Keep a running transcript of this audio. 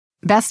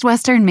Best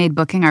Western made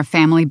booking our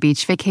family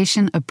beach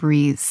vacation a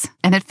breeze,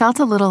 and it felt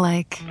a little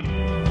like...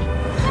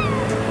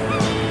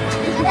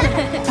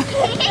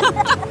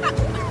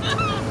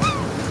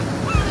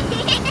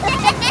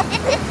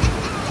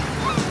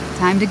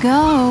 Time to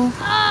go.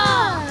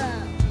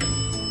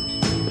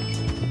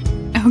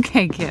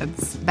 Okay,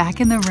 kids,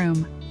 back in the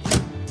room.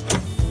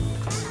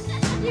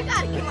 You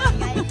gotta come on,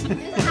 guys.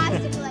 This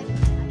has to be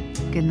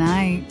like... Good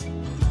night.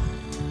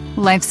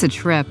 Life's a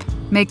trip.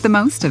 Make the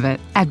most of it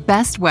at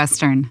Best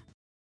Western.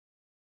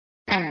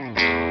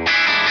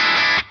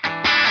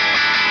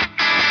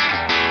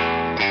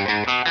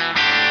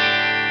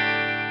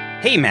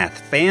 Hey math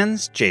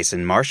fans,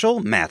 Jason Marshall,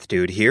 Math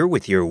Dude here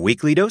with your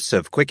weekly dose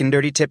of quick and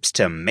dirty tips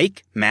to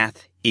make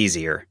math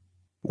easier.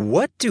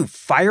 What do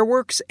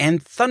fireworks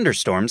and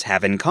thunderstorms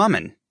have in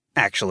common?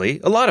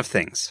 Actually, a lot of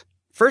things.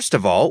 First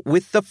of all,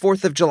 with the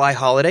 4th of July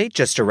holiday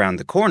just around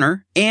the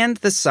corner and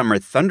the summer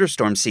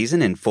thunderstorm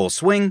season in full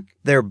swing,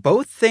 they're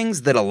both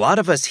things that a lot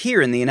of us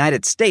here in the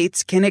United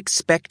States can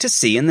expect to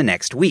see in the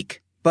next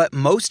week. But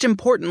most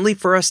importantly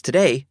for us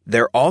today,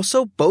 they're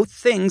also both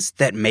things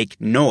that make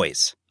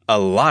noise. A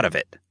lot of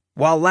it.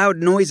 While loud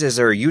noises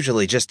are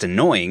usually just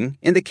annoying,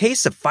 in the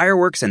case of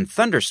fireworks and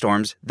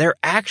thunderstorms, they're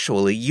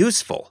actually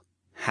useful.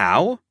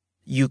 How?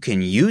 You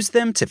can use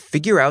them to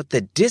figure out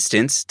the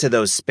distance to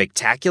those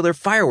spectacular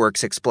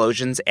fireworks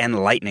explosions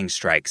and lightning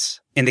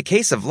strikes. In the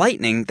case of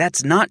lightning,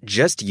 that's not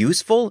just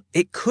useful,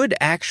 it could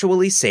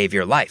actually save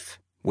your life,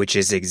 which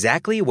is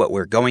exactly what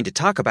we're going to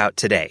talk about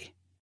today.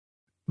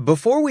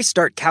 Before we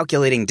start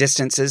calculating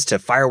distances to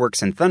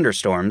fireworks and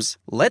thunderstorms,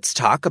 let's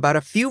talk about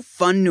a few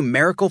fun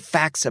numerical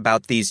facts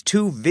about these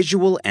two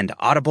visual and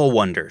audible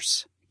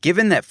wonders.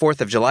 Given that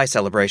 4th of July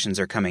celebrations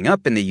are coming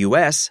up in the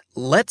US,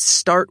 let's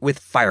start with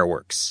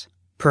fireworks.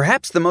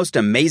 Perhaps the most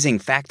amazing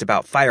fact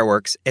about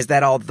fireworks is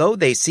that although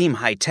they seem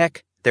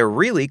high-tech, they're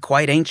really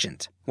quite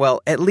ancient.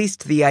 Well, at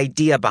least the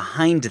idea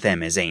behind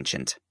them is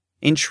ancient.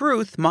 In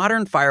truth,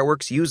 modern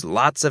fireworks use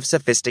lots of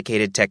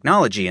sophisticated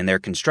technology in their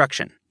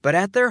construction. But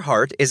at their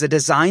heart is a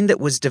design that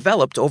was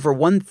developed over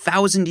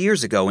 1,000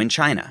 years ago in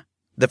China.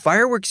 The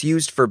fireworks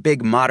used for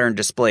big modern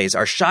displays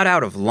are shot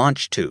out of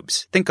launch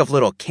tubes, think of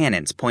little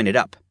cannons pointed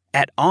up,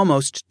 at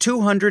almost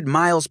 200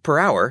 miles per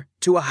hour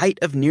to a height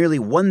of nearly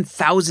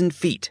 1,000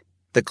 feet.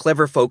 The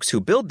clever folks who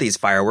build these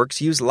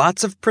fireworks use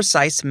lots of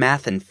precise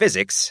math and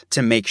physics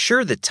to make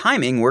sure the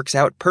timing works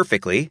out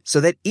perfectly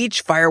so that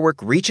each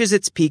firework reaches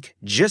its peak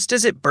just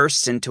as it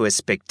bursts into a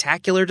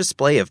spectacular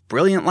display of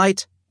brilliant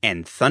light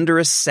and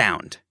thunderous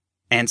sound.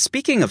 And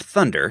speaking of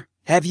thunder,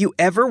 have you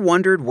ever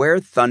wondered where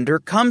thunder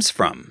comes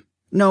from?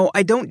 No,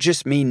 I don't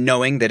just mean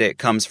knowing that it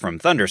comes from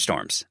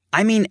thunderstorms.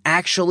 I mean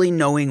actually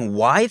knowing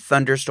why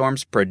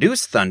thunderstorms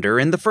produce thunder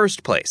in the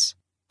first place.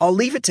 I'll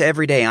leave it to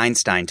everyday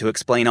Einstein to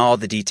explain all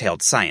the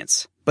detailed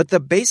science, but the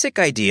basic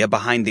idea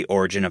behind the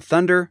origin of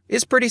thunder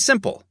is pretty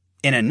simple.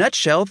 In a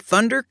nutshell,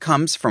 thunder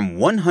comes from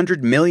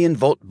 100 million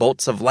volt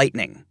bolts of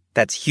lightning.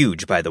 That's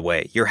huge, by the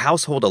way. Your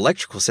household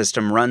electrical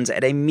system runs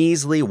at a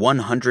measly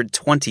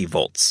 120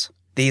 volts.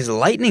 These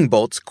lightning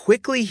bolts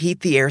quickly heat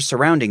the air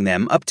surrounding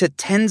them up to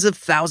tens of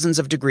thousands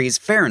of degrees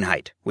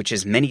Fahrenheit, which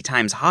is many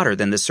times hotter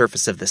than the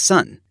surface of the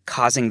sun,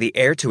 causing the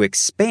air to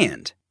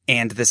expand.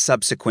 And the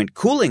subsequent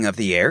cooling of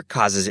the air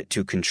causes it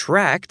to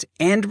contract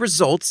and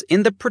results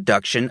in the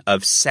production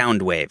of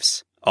sound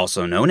waves,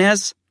 also known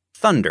as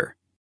thunder.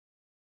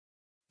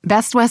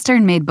 Best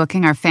Western made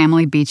booking our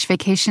family beach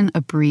vacation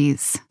a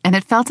breeze, and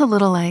it felt a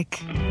little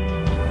like...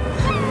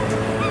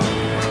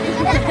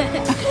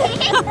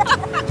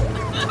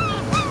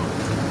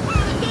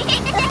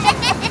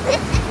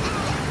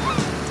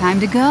 Time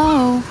to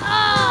go.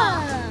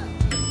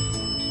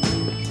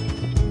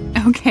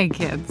 Okay,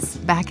 kids,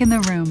 back in the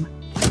room.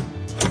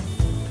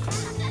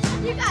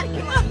 You gotta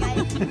come on,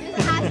 guys.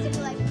 This has to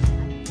be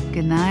like...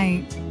 Good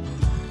night.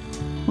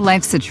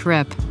 Life's a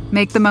trip.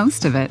 Make the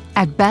most of it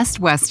at Best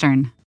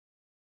Western.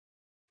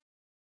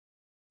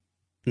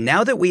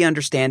 Now that we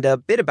understand a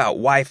bit about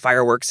why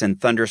fireworks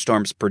and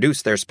thunderstorms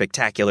produce their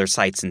spectacular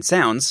sights and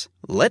sounds,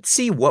 let's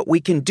see what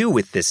we can do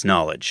with this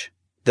knowledge.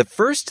 The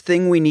first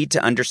thing we need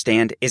to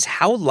understand is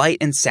how light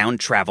and sound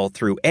travel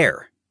through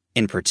air.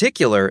 In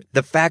particular,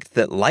 the fact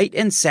that light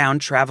and sound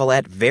travel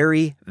at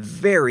very,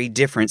 very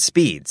different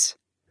speeds.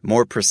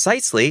 More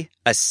precisely,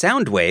 a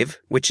sound wave,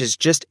 which is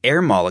just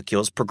air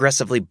molecules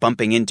progressively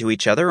bumping into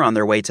each other on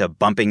their way to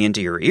bumping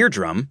into your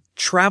eardrum,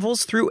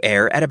 travels through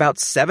air at about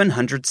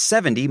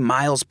 770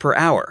 miles per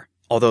hour,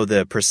 although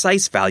the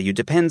precise value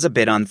depends a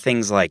bit on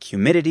things like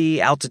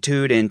humidity,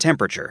 altitude, and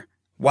temperature.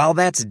 While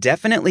that's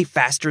definitely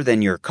faster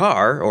than your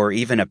car or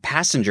even a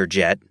passenger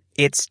jet,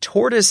 it's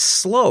tortoise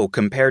slow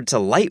compared to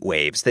light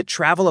waves that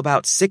travel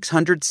about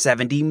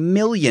 670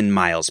 million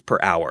miles per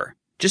hour.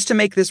 Just to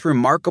make this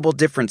remarkable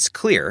difference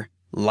clear,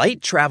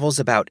 light travels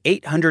about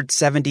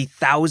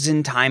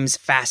 870,000 times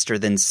faster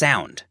than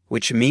sound,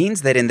 which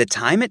means that in the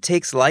time it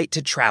takes light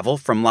to travel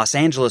from Los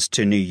Angeles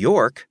to New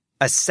York,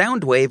 a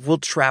sound wave will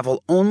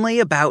travel only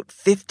about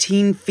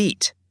 15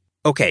 feet.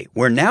 Okay,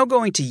 we're now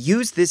going to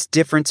use this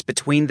difference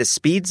between the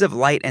speeds of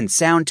light and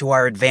sound to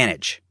our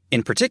advantage.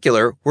 In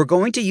particular, we're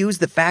going to use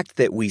the fact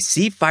that we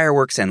see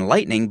fireworks and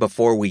lightning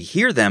before we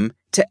hear them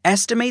to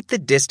estimate the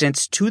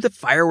distance to the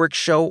fireworks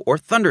show or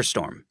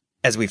thunderstorm.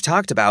 As we've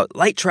talked about,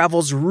 light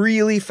travels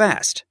really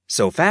fast.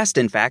 So fast,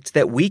 in fact,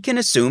 that we can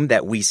assume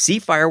that we see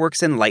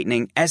fireworks and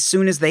lightning as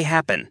soon as they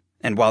happen.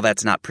 And while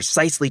that's not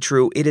precisely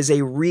true, it is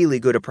a really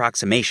good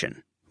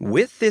approximation.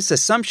 With this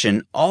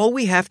assumption, all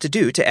we have to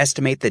do to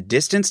estimate the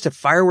distance to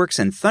fireworks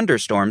and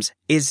thunderstorms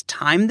is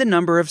time the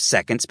number of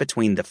seconds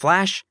between the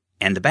flash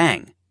and the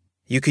bang.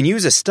 You can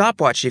use a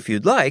stopwatch if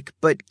you'd like,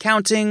 but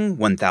counting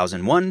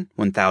 1001,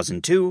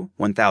 1002,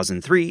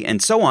 1003,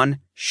 and so on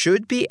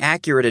should be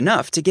accurate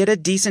enough to get a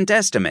decent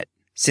estimate.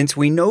 Since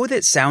we know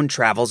that sound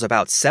travels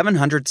about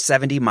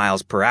 770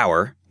 miles per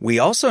hour, we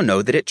also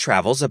know that it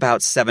travels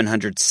about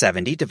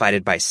 770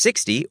 divided by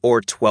 60,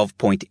 or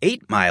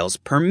 12.8 miles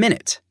per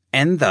minute,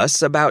 and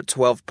thus about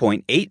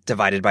 12.8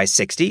 divided by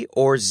 60,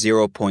 or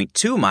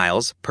 0.2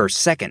 miles per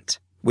second.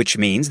 Which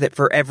means that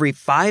for every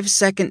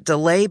 5-second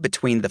delay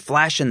between the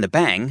flash and the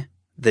bang,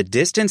 the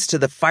distance to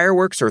the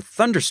fireworks or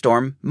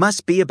thunderstorm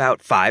must be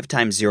about 5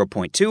 times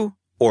 0.2,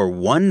 or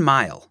 1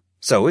 mile.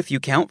 So if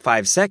you count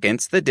 5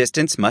 seconds, the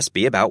distance must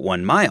be about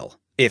 1 mile.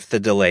 If the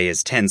delay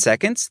is 10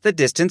 seconds, the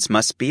distance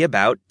must be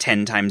about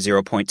 10 times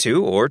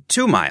 0.2, or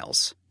 2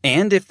 miles.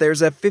 And if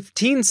there's a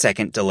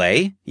 15-second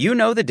delay, you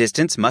know the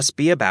distance must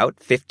be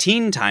about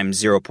 15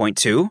 times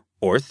 0.2,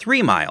 or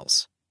 3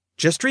 miles.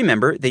 Just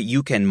remember that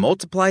you can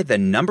multiply the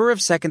number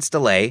of seconds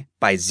delay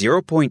by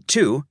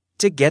 0.2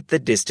 to get the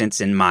distance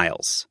in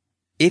miles.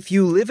 If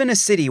you live in a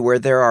city where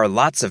there are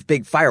lots of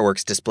big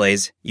fireworks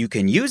displays, you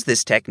can use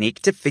this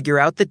technique to figure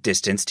out the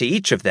distance to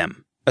each of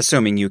them,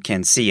 assuming you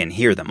can see and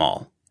hear them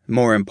all.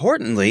 More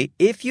importantly,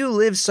 if you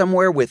live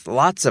somewhere with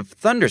lots of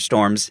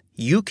thunderstorms,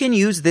 you can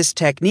use this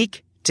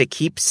technique to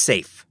keep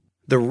safe.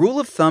 The rule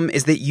of thumb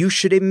is that you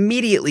should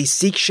immediately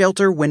seek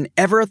shelter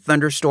whenever a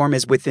thunderstorm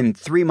is within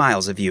 3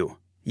 miles of you.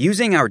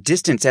 Using our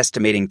distance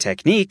estimating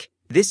technique,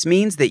 this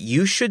means that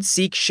you should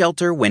seek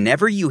shelter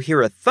whenever you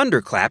hear a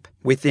thunderclap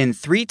within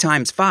 3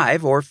 times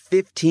 5 or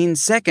 15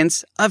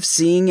 seconds of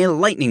seeing a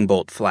lightning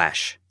bolt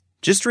flash.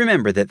 Just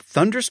remember that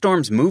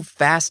thunderstorms move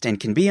fast and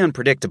can be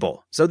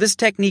unpredictable, so this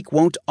technique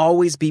won't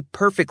always be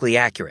perfectly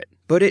accurate,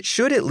 but it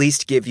should at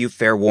least give you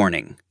fair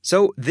warning.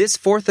 So this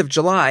 4th of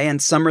July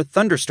and summer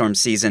thunderstorm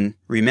season,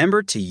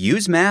 remember to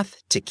use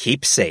math to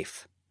keep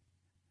safe.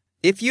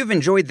 If you've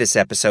enjoyed this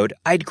episode,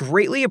 I'd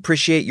greatly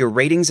appreciate your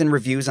ratings and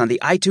reviews on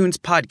the iTunes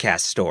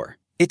podcast store.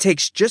 It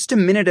takes just a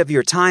minute of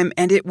your time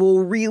and it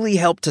will really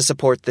help to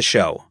support the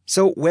show.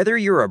 So whether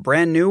you're a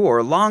brand new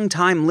or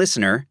long-time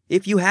listener,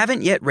 if you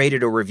haven't yet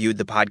rated or reviewed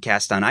the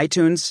podcast on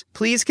iTunes,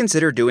 please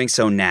consider doing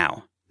so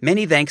now.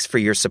 Many thanks for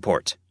your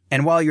support.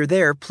 And while you're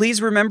there,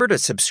 please remember to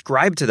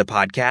subscribe to the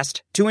podcast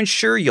to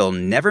ensure you'll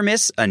never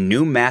miss a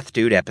new Math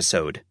Dude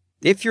episode.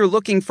 If you're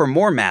looking for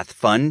more math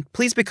fun,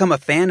 please become a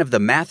fan of the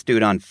Math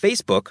Dude on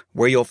Facebook,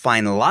 where you'll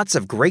find lots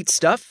of great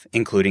stuff,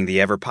 including the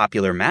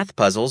ever-popular math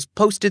puzzles,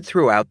 posted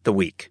throughout the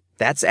week.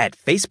 That's at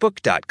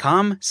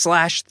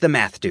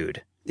facebook.com/themathdude.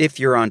 If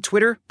you're on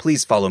Twitter,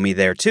 please follow me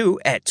there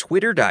too at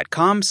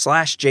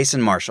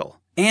twitter.com/jasonmarshall.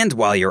 And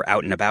while you're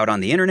out and about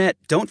on the internet,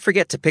 don't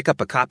forget to pick up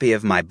a copy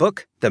of my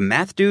book, The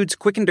Math Dude's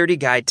Quick and Dirty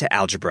Guide to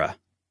Algebra.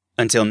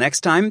 Until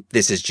next time,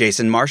 this is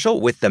Jason Marshall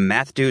with the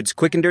Math Dude's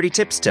Quick and Dirty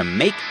Tips to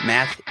make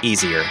math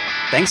easier.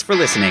 Thanks for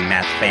listening,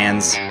 math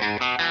fans.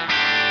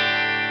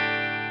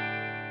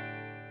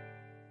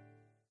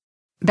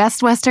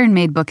 Best Western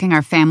made booking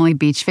our family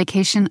beach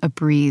vacation a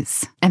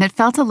breeze, and it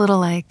felt a little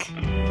like...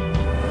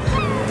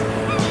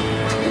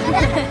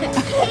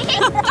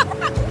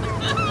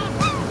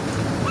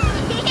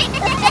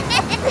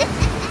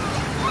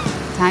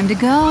 Time to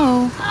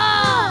go.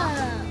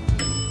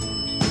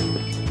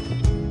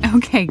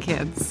 Okay,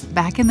 kids,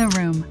 back in the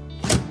room.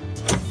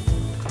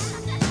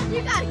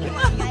 You gotta come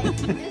on,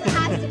 guys. This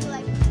has to be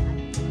like...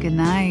 Good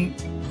night.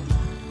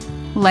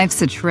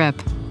 Life's a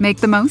trip. Make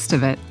the most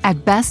of it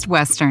at Best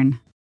Western.